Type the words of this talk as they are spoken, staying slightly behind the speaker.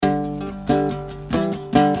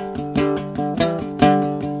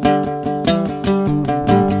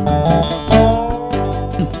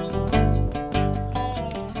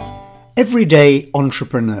Everyday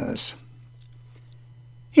entrepreneurs.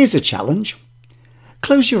 Here's a challenge.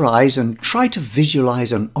 Close your eyes and try to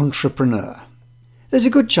visualize an entrepreneur. There's a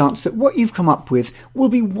good chance that what you've come up with will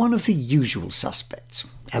be one of the usual suspects.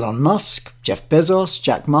 Elon Musk, Jeff Bezos,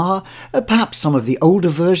 Jack Ma, perhaps some of the older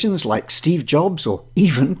versions like Steve Jobs or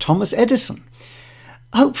even Thomas Edison.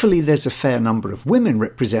 Hopefully there's a fair number of women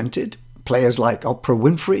represented, players like Oprah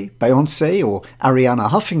Winfrey, Beyoncé or Ariana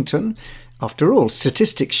Huffington. After all,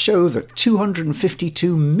 statistics show that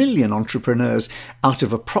 252 million entrepreneurs out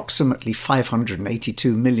of approximately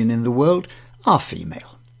 582 million in the world are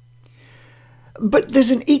female. But there's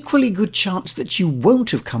an equally good chance that you won't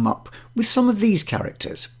have come up with some of these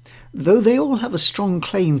characters, though they all have a strong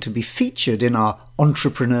claim to be featured in our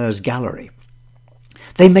entrepreneurs gallery.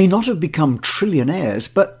 They may not have become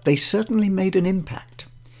trillionaires, but they certainly made an impact.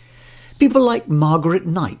 People like Margaret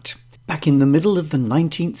Knight, back in the middle of the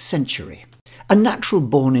 19th century. A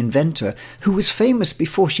natural-born inventor who was famous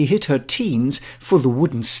before she hit her teens for the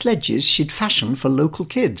wooden sledges she'd fashioned for local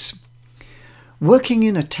kids. Working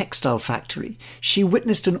in a textile factory, she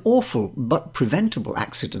witnessed an awful but preventable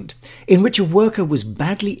accident in which a worker was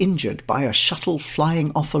badly injured by a shuttle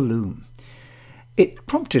flying off a loom. It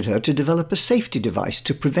prompted her to develop a safety device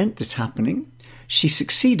to prevent this happening. She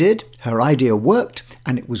succeeded, her idea worked,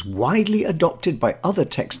 and it was widely adopted by other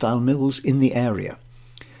textile mills in the area.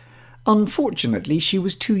 Unfortunately, she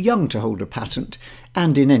was too young to hold a patent,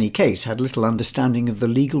 and in any case had little understanding of the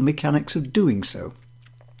legal mechanics of doing so.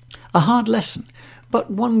 A hard lesson, but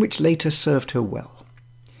one which later served her well.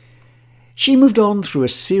 She moved on through a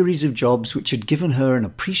series of jobs which had given her an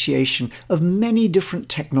appreciation of many different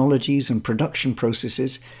technologies and production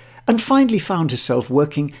processes, and finally found herself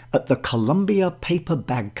working at the Columbia Paper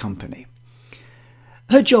Bag Company.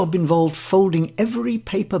 Her job involved folding every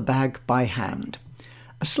paper bag by hand.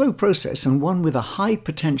 A slow process and one with a high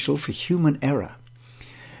potential for human error.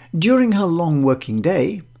 During her long working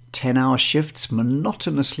day, 10-hour shifts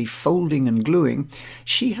monotonously folding and gluing,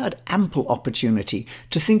 she had ample opportunity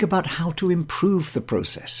to think about how to improve the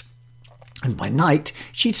process. And by night,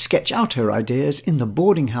 she'd sketch out her ideas in the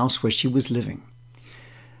boarding house where she was living.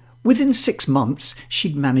 Within 6 months,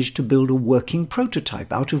 she'd managed to build a working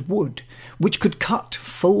prototype out of wood, which could cut,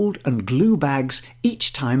 fold and glue bags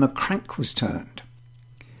each time a crank was turned.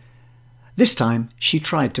 This time, she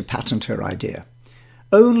tried to patent her idea,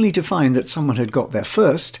 only to find that someone had got there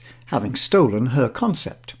first, having stolen her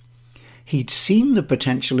concept. He'd seen the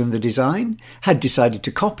potential in the design, had decided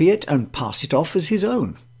to copy it and pass it off as his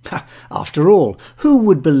own. After all, who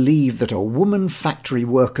would believe that a woman factory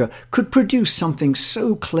worker could produce something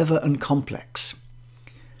so clever and complex?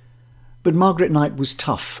 But Margaret Knight was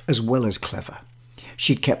tough as well as clever.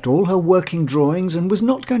 She'd kept all her working drawings and was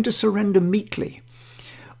not going to surrender meekly.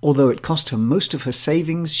 Although it cost her most of her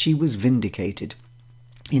savings, she was vindicated.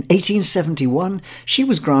 In 1871, she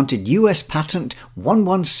was granted US Patent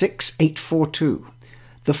 116842,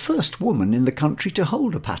 the first woman in the country to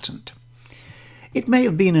hold a patent. It may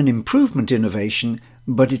have been an improvement innovation,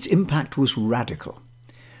 but its impact was radical.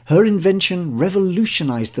 Her invention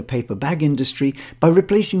revolutionized the paper bag industry by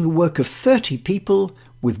replacing the work of 30 people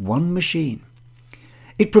with one machine.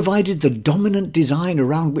 It provided the dominant design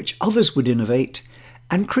around which others would innovate,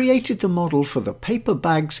 and created the model for the paper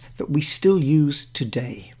bags that we still use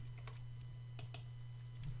today.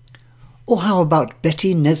 Or how about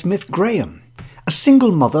Betty Nesmith Graham, a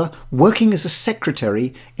single mother working as a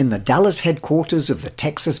secretary in the Dallas headquarters of the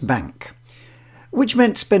Texas Bank, which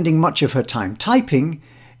meant spending much of her time typing,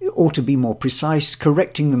 or to be more precise,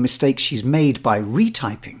 correcting the mistakes she's made by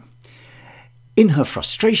retyping. In her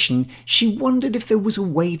frustration, she wondered if there was a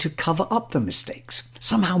way to cover up the mistakes,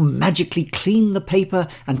 somehow magically clean the paper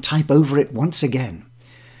and type over it once again.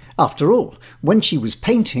 After all, when she was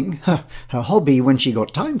painting, her hobby when she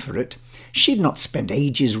got time for it, she'd not spend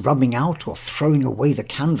ages rubbing out or throwing away the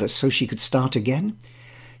canvas so she could start again.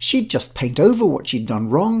 She'd just paint over what she'd done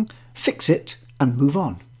wrong, fix it, and move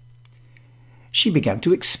on. She began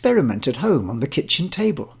to experiment at home on the kitchen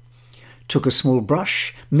table. Took a small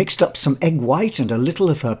brush, mixed up some egg white and a little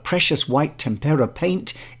of her precious white tempera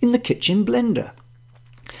paint in the kitchen blender.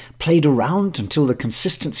 Played around until the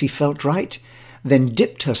consistency felt right, then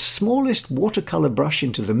dipped her smallest watercolour brush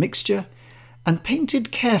into the mixture and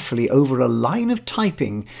painted carefully over a line of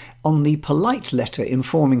typing on the polite letter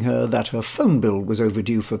informing her that her phone bill was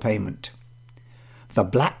overdue for payment. The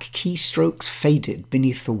black keystrokes faded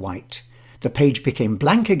beneath the white. The page became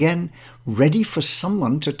blank again, ready for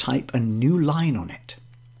someone to type a new line on it.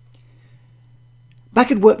 Back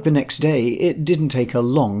at work the next day, it didn't take her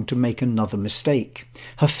long to make another mistake,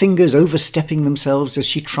 her fingers overstepping themselves as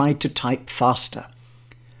she tried to type faster.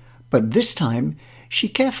 But this time, she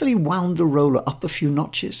carefully wound the roller up a few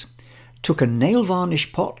notches, took a nail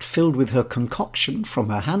varnish pot filled with her concoction from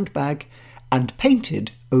her handbag, and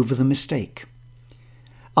painted over the mistake.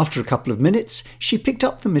 After a couple of minutes, she picked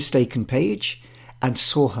up the mistaken page and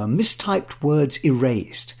saw her mistyped words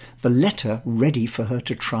erased, the letter ready for her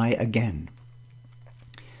to try again.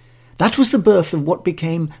 That was the birth of what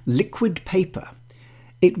became liquid paper.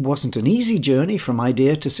 It wasn't an easy journey from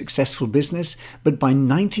idea to successful business, but by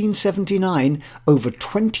 1979, over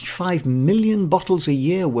 25 million bottles a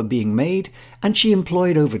year were being made, and she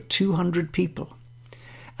employed over 200 people.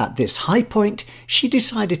 At this high point, she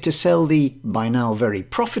decided to sell the, by now very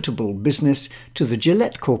profitable, business to the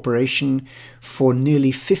Gillette Corporation for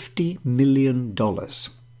nearly $50 million.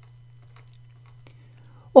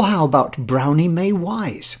 Or how about Brownie May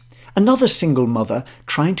Wise, another single mother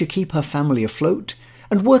trying to keep her family afloat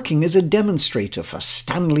and working as a demonstrator for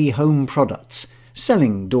Stanley Home Products,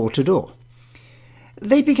 selling door to door.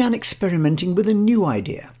 They began experimenting with a new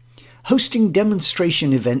idea, hosting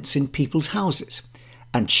demonstration events in people's houses,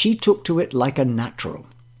 and she took to it like a natural.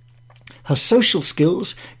 Her social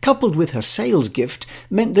skills, coupled with her sales gift,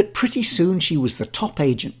 meant that pretty soon she was the top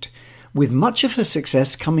agent, with much of her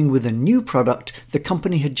success coming with a new product the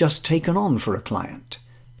company had just taken on for a client,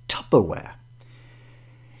 Tupperware.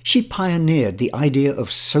 She pioneered the idea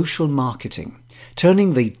of social marketing,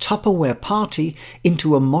 turning the Tupperware party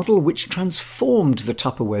into a model which transformed the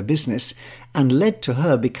Tupperware business and led to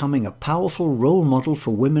her becoming a powerful role model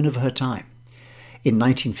for women of her time. In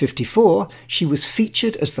 1954, she was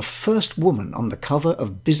featured as the first woman on the cover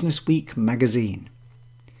of Businessweek magazine.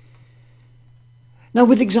 Now,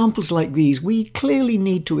 with examples like these, we clearly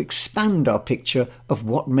need to expand our picture of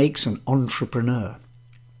what makes an entrepreneur.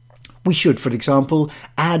 We should, for example,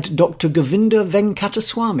 add Dr. Govinda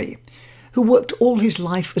Venkataswamy, who worked all his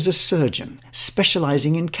life as a surgeon,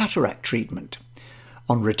 specializing in cataract treatment.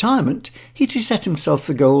 On retirement, he set himself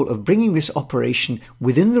the goal of bringing this operation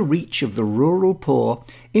within the reach of the rural poor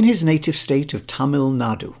in his native state of Tamil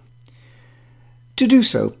Nadu. To do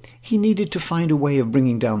so, he needed to find a way of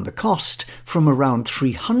bringing down the cost from around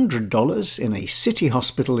 $300 in a city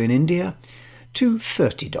hospital in India to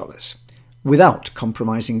 $30, without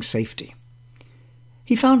compromising safety.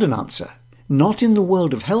 He found an answer, not in the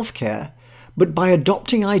world of healthcare, but by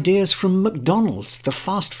adopting ideas from McDonald's, the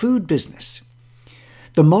fast food business.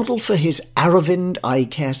 The model for his Aravind eye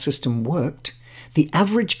care system worked. The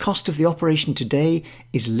average cost of the operation today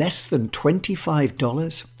is less than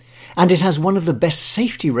 $25, and it has one of the best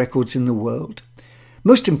safety records in the world.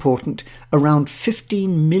 Most important, around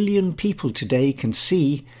 15 million people today can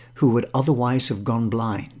see who would otherwise have gone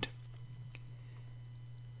blind.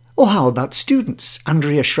 Or how about students,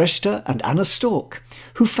 Andrea Shrestha and Anna Stork,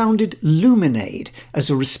 who founded Luminade as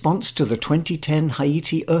a response to the 2010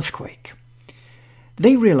 Haiti earthquake?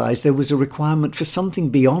 They realized there was a requirement for something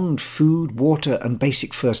beyond food, water, and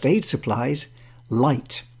basic first aid supplies: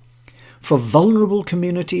 light. For vulnerable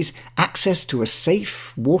communities, access to a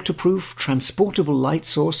safe, waterproof, transportable light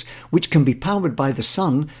source which can be powered by the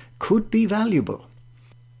sun could be valuable.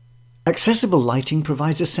 Accessible lighting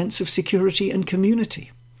provides a sense of security and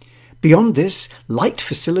community. Beyond this, light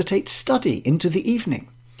facilitates study into the evening,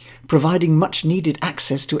 providing much-needed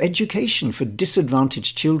access to education for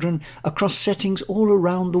disadvantaged children across settings all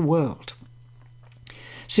around the world.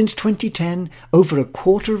 Since 2010, over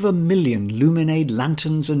 250,000 Luminade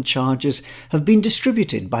lanterns and chargers have been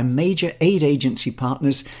distributed by major aid agency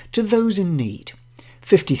partners to those in need,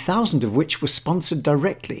 50,000 of which were sponsored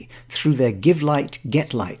directly through their Give Light,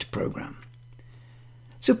 Get Light program.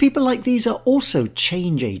 So people like these are also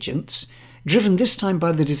change agents, driven this time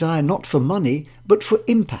by the desire not for money, but for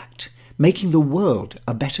impact, making the world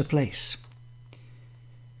a better place.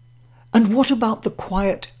 And what about the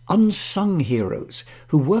quiet, unsung heroes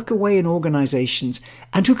who work away in organizations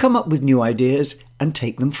and who come up with new ideas and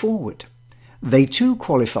take them forward? They too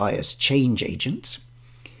qualify as change agents.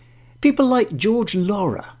 People like George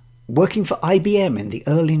Laurer, working for IBM in the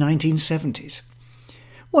early 1970s.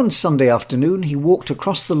 One Sunday afternoon, he walked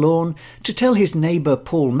across the lawn to tell his neighbour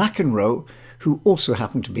Paul McEnroe, who also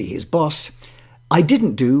happened to be his boss, "I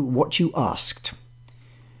didn't do what you asked."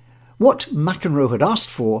 What McEnroe had asked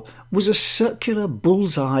for was a circular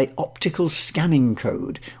bullseye optical scanning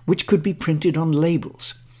code which could be printed on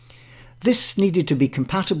labels. This needed to be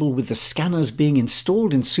compatible with the scanners being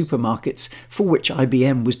installed in supermarkets for which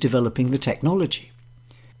IBM was developing the technology.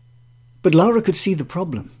 But Laurer could see the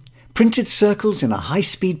problem. Printed circles in a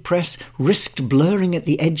high-speed press risked blurring at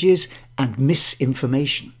the edges and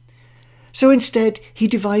misinformation. So instead, he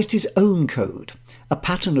devised his own code, a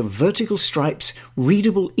pattern of vertical stripes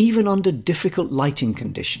readable even under difficult lighting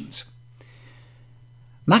conditions.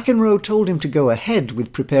 McEnroe told him to go ahead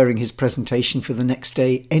with preparing his presentation for the next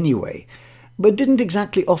day anyway, but didn't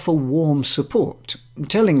exactly offer warm support,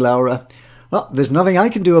 telling Laura, "Well, there's nothing I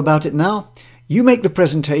can do about it now. You make the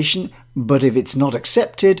presentation, but if it's not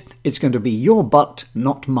accepted, it's going to be your butt,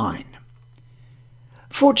 not mine."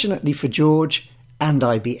 Fortunately for George and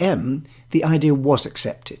IBM, the idea was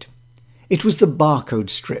accepted. It was the barcode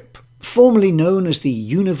strip, formerly known as the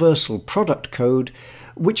Universal Product Code,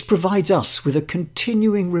 which provides us with a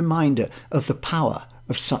continuing reminder of the power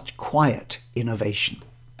of such quiet innovation.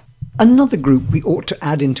 Another group we ought to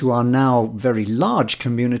add into our now very large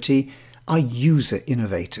community are user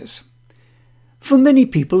innovators. For many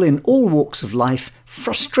people in all walks of life,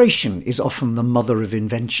 frustration is often the mother of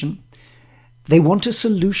invention. They want a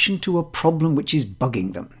solution to a problem which is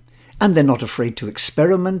bugging them, and they're not afraid to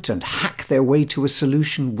experiment and hack their way to a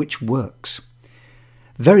solution which works.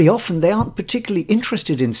 Very often they aren't particularly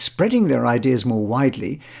interested in spreading their ideas more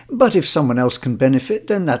widely, but if someone else can benefit,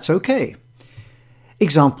 then that's okay.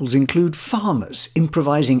 Examples include farmers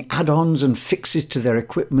improvising add-ons and fixes to their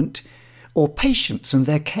equipment, or patients and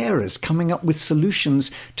their carers coming up with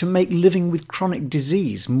solutions to make living with chronic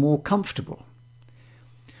disease more comfortable.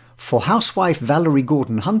 For housewife Valerie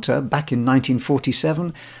Gordon Hunter back in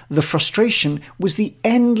 1947, the frustration was the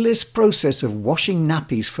endless process of washing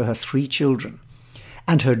nappies for her 3 children,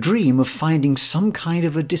 and her dream of finding some kind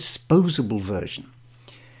of a disposable version.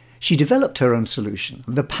 She developed her own solution,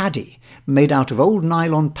 the Paddy, made out of old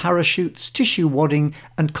nylon parachutes, tissue wadding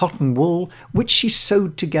and cotton wool, which she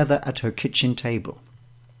sewed together at her kitchen table.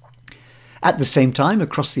 At the same time,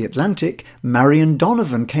 across the Atlantic, Marion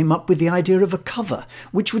Donovan came up with the idea of a cover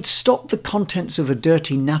which would stop the contents of a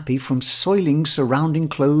dirty nappy from soiling surrounding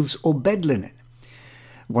clothes or bed linen.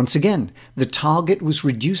 Once again, the target was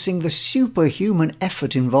reducing the superhuman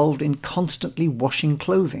effort involved in constantly washing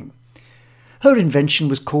clothing. Her invention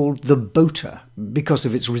was called the Boater because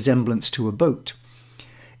of its resemblance to a boat.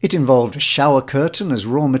 It involved a shower curtain as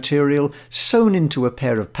raw material sewn into a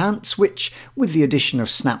pair of pants which, with the addition of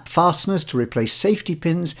snap fasteners to replace safety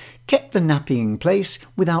pins, kept the nappy in place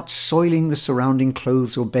without soiling the surrounding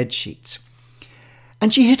clothes or bed sheets.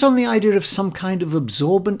 And she hit on the idea of some kind of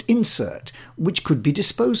absorbent insert which could be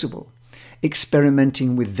disposable,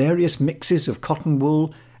 experimenting with various mixes of cotton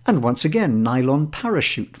wool and once again nylon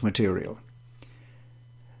parachute material.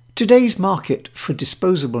 Today's market for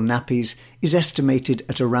disposable nappies is estimated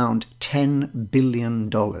at around $10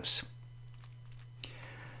 billion.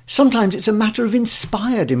 Sometimes it's a matter of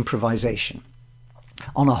inspired improvisation.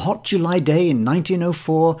 On a hot July day in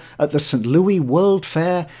 1904 at the St. Louis World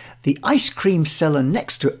Fair, the ice cream seller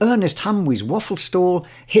next to Ernest Hamwie's waffle stall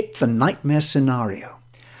hit the nightmare scenario.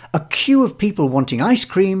 A queue of people wanting ice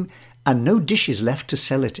cream and no dishes left to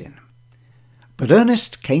sell it in. But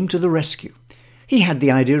Ernest came to the rescue. He had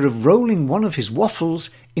the idea of rolling one of his waffles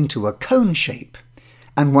into a cone shape,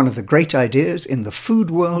 and one of the great ideas in the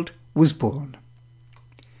food world was born.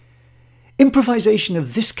 Improvisation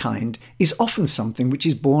of this kind is often something which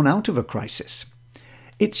is born out of a crisis.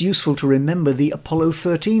 It's useful to remember the Apollo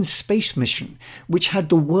 13 space mission, which had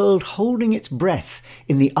the world holding its breath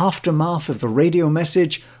in the aftermath of the radio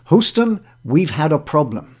message, "Houston, we've had a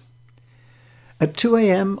problem." At 2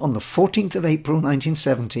 a.m. on the 14th of April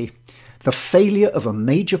 1970, the failure of a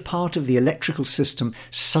major part of the electrical system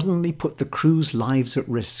suddenly put the crew's lives at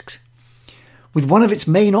risk. With one of its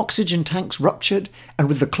main oxygen tanks ruptured and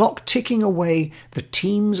with the clock ticking away, the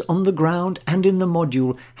teams on the ground and in the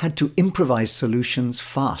module had to improvise solutions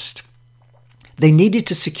fast. They needed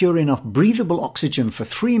to secure enough breathable oxygen for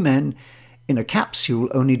 3 men in a capsule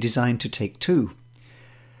only designed to take 2.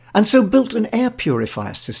 And so built an air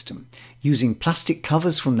purifier system, using plastic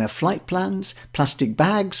covers from their flight plans, plastic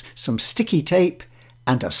bags, some sticky tape,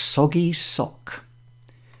 and a soggy sock.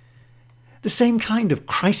 The same kind of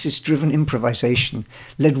crisis-driven improvisation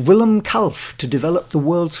led Willem Kalf to develop the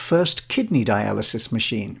world's first kidney dialysis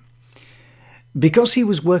machine. Because he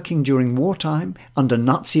was working during wartime under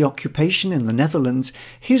Nazi occupation in the Netherlands,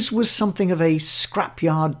 his was something of a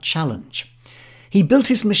scrapyard challenge. He built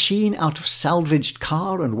his machine out of salvaged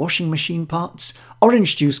car and washing machine parts,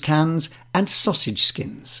 orange juice cans, and sausage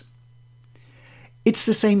skins. It's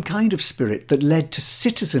the same kind of spirit that led to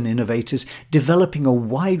citizen innovators developing a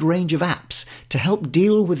wide range of apps to help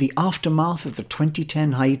deal with the aftermath of the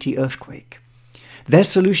 2010 Haiti earthquake. Their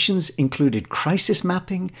solutions included crisis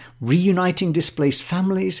mapping, reuniting displaced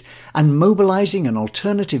families, and mobilizing an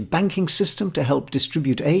alternative banking system to help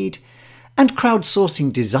distribute aid, and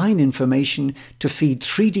crowdsourcing design information to feed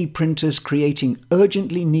 3D printers creating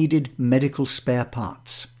urgently needed medical spare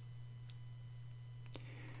parts.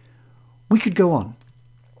 We could go on,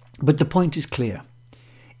 but the point is clear.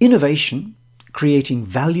 Innovation, creating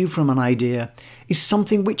value from an idea, is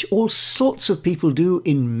something which all sorts of people do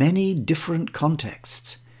in many different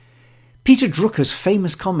contexts. Peter Drucker's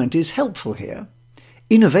famous comment is helpful here.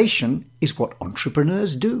 Innovation is what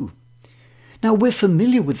entrepreneurs do. Now, we're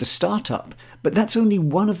familiar with the startup, but that's only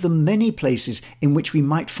one of the many places in which we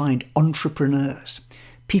might find entrepreneurs,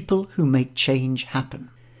 people who make change happen.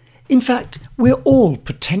 In fact, we're all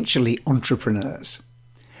potentially entrepreneurs.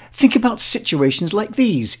 Think about situations like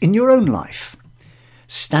these in your own life.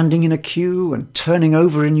 Standing in a queue and turning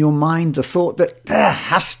over in your mind the thought that there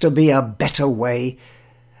has to be a better way.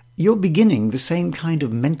 You're beginning the same kind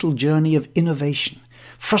of mental journey of innovation,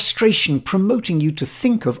 frustration promoting you to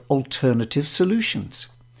think of alternative solutions.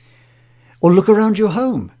 Or look around your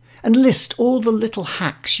home and list all the little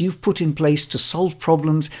hacks you've put in place to solve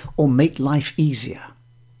problems or make life easier.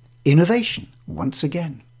 Innovation, once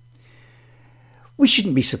again. We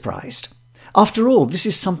shouldn't be surprised. After all, this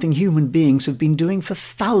is something human beings have been doing for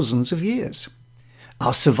thousands of years.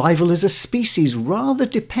 Our survival as a species rather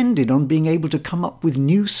depended on being able to come up with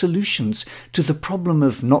new solutions to the problem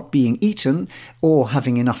of not being eaten or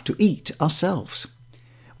having enough to eat ourselves.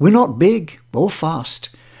 We're not big or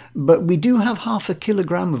fast, but we do have 0.5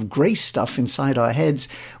 kilogram of grey stuff inside our heads,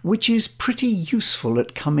 which is pretty useful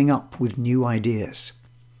at coming up with new ideas.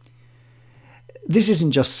 This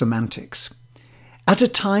isn't just semantics. At a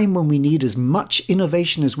time when we need as much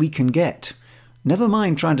innovation as we can get, never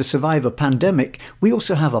mind trying to survive a pandemic, we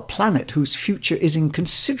also have a planet whose future is in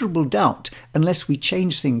considerable doubt unless we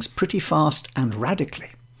change things pretty fast and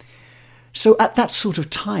radically. So at that sort of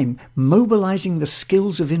time, mobilizing the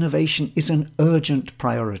skills of innovation is an urgent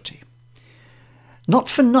priority. Not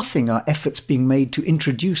for nothing are efforts being made to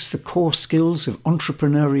introduce the core skills of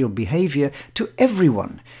entrepreneurial behaviour to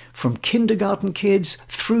everyone, from kindergarten kids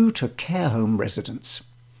through to care home residents.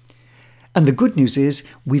 And the good news is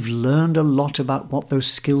we've learned a lot about what those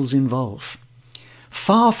skills involve.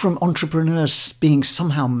 Far from entrepreneurs being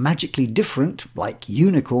somehow magically different, like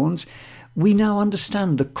unicorns, we now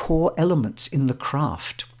understand the core elements in the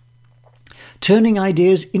craft. Turning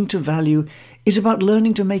ideas into value is about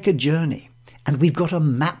learning to make a journey. And we've got a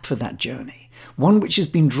map for that journey, one which has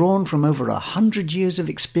been drawn from over 100 years of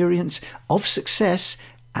experience of success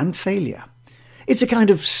and failure. It's a kind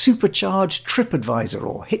of supercharged TripAdvisor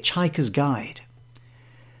or Hitchhiker's Guide.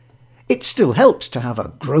 It still helps to have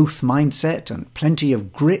a growth mindset and plenty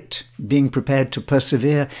of grit, being prepared to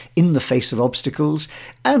persevere in the face of obstacles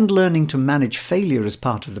and learning to manage failure as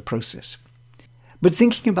part of the process. But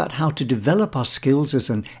thinking about how to develop our skills as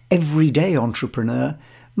an everyday entrepreneur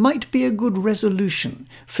might be a good resolution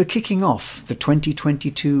for kicking off the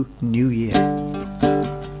 2022 new year.